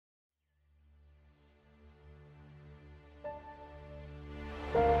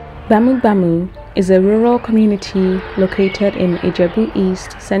Gbamu is a rural community located in Ijebu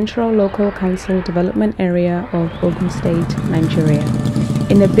East Central Local Council Development Area of Ogun State, Nigeria.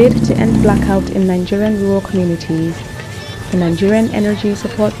 In a bid to end blackout in Nigerian rural communities, the Nigerian Energy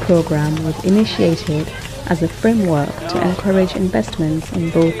Support Program was initiated as a framework to encourage investments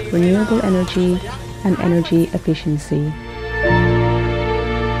in both renewable energy and energy efficiency.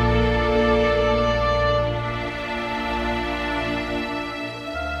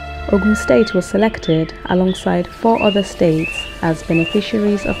 Ogun State was selected alongside 4 other states as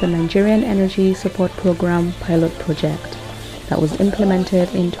beneficiaries of the Nigerian Energy Support Program pilot project that was implemented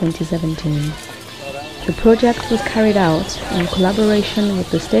in 2017. The project was carried out in collaboration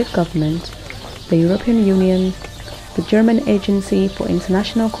with the state government, the European Union, the German Agency for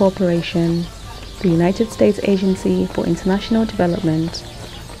International Cooperation, the United States Agency for International Development,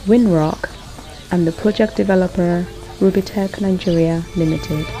 Winrock, and the project developer RUBITEC Nigeria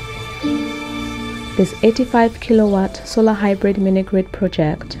Limited. This 85 kilowatt solar hybrid mini-grid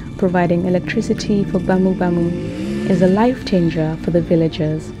project providing electricity for Gbamu is a life changer for the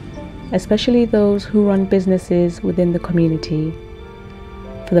villagers, especially those who run businesses within the community.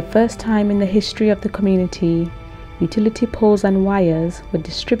 For the first time in the history of the community, utility poles and wires were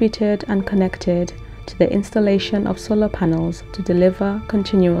distributed and connected to the installation of solar panels to deliver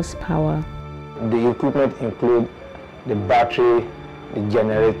continuous power. The equipment include the battery, the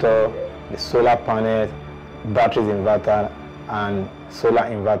generator, the solar panel, batteries inverter, and solar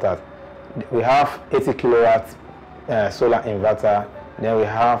inverters. We have 80 kilowatts solar inverter, then we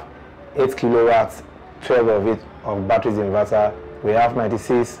have 8 kilowatts, 12 of it of batteries inverter. We have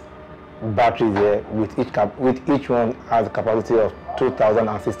 96 batteries there, with each one has a capacity of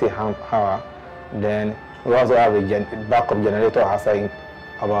 2060 amp hour. Then we also have a backup generator outside,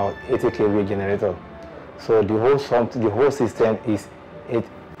 about 80 kW generator. So the whole system is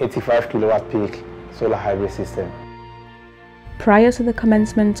 85 kilowatt peak solar hybrid system. Prior to the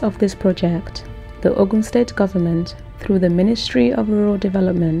commencement of this project, the Ogun State government, through the Ministry of Rural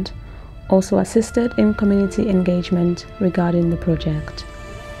Development, also assisted in community engagement regarding the project.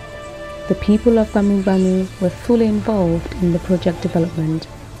 The people of Gbamu were fully involved in the project development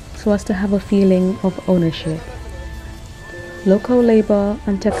so as to have a feeling of ownership. Local labor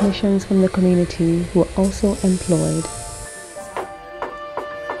and technicians from the community were also employed.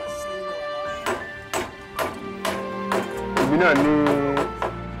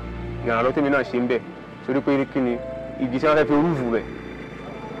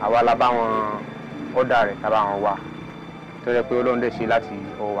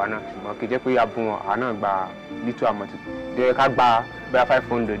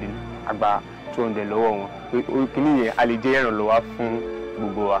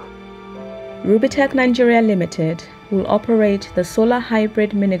 RUBITEC Nigeria Limited will operate the solar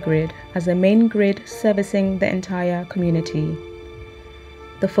hybrid mini-grid as a main grid servicing the entire community.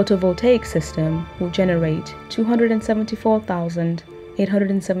 The photovoltaic system will generate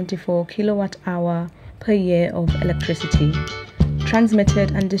 274,874 kilowatt-hour per year of electricity,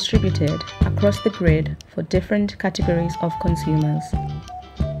 transmitted and distributed across the grid for different categories of consumers.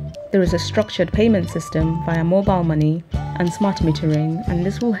 There is a structured payment system via mobile money and smart metering, and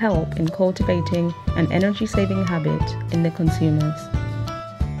this will help in cultivating an energy-saving habit in the consumers.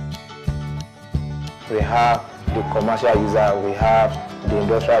 We have the commercial user, we have the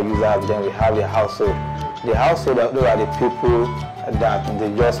industrial users, then we have the household. The household, those are the people that they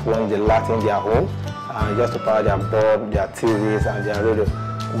just want the light in their home and just to power their bulb, their TVs, and their radio.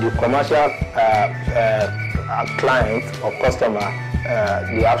 The commercial clients or customer,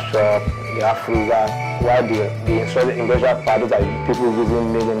 they have shop, they have freezer, while the industrial part, those are people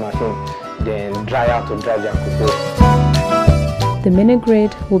using milling machine, then dryer to dry their clothes. The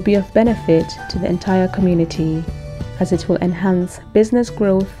mini-grid will be of benefit to the entire community as it will enhance business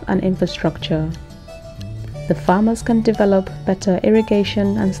growth and infrastructure. The farmers can develop better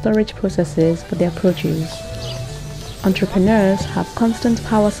irrigation and storage processes for their produce. Entrepreneurs have constant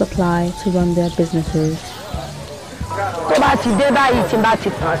power supply to run their businesses.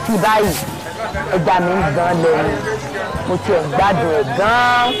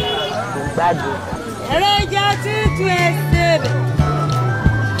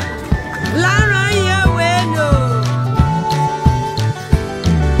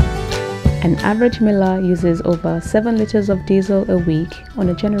 An average miller uses over 7 liters of diesel a week on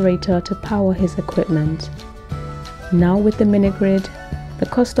a generator to power his equipment. Now with the mini-grid, the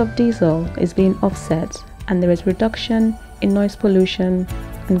cost of diesel is being offset and there is reduction in noise pollution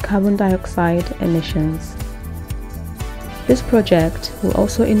and carbon dioxide emissions. This project will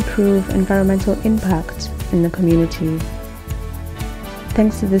also improve environmental impact in the community.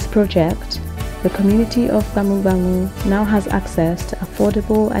 Thanks to this project, the community of Gbamu now has access to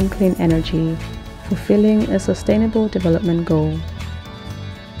affordable and clean energy, fulfilling a sustainable development goal.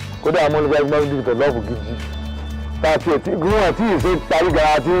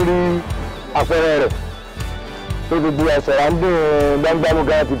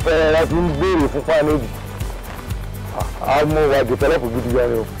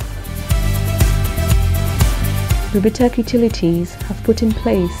 RUBITEC utilities have put in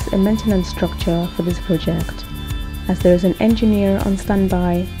place a maintenance structure for this project, as there is an engineer on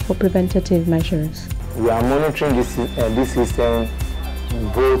standby for preventative measures. We are monitoring this system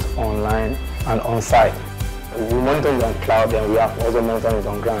both online and on site. We monitor it on cloud, and we have also monitored it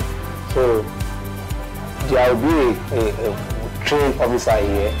on ground. So there will be a trained officer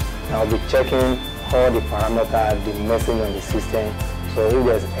here that will be checking all the parameters, the message on the system. So if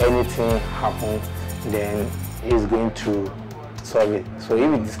there's anything happen, then he's going to solve it. So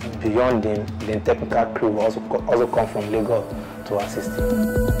if it's beyond him, then technical crew will also come from Lagos to assist him.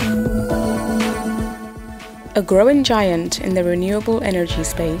 A growing giant in the renewable energy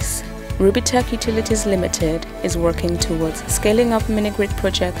space, RUBITEC Utilities Limited is working towards scaling up mini-grid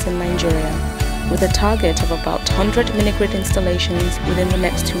projects in Nigeria with a target of about 100 mini-grid installations within the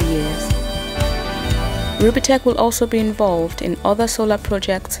next 2 years. RUBITEC will also be involved in other solar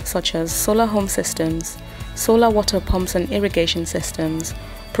projects such as solar home systems, solar water pumps and irrigation systems,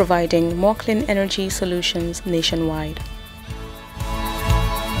 providing more clean energy solutions nationwide.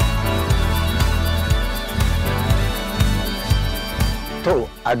 tó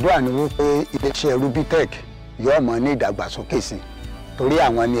àdúrà ni wípé iléeṣẹ́ RUBITEC yóò mọ ní ìdàgbàsókè sí torí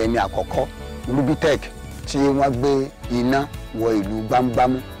àwọn ni ẹni àkọ́kọ́ RUBITEC tí wọ́n gbé iná wọ ìlú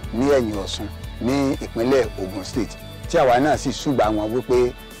Gbamu ní ẹ̀yìn Ọ̀ṣun ní ìpínlẹ̀ Ogun State tí àwa náà sì ṣùgbà wọn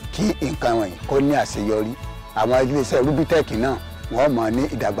wípé kí nǹkan wọ̀nyí kó ní àṣeyọrí. Àwọn iléeṣẹ́ RUBITEC náà wọ́n mọ ní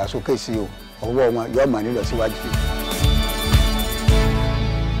ìdàgbàsókè sí o, ọwọ́ wọn yóò mọ ní lọ síwájú.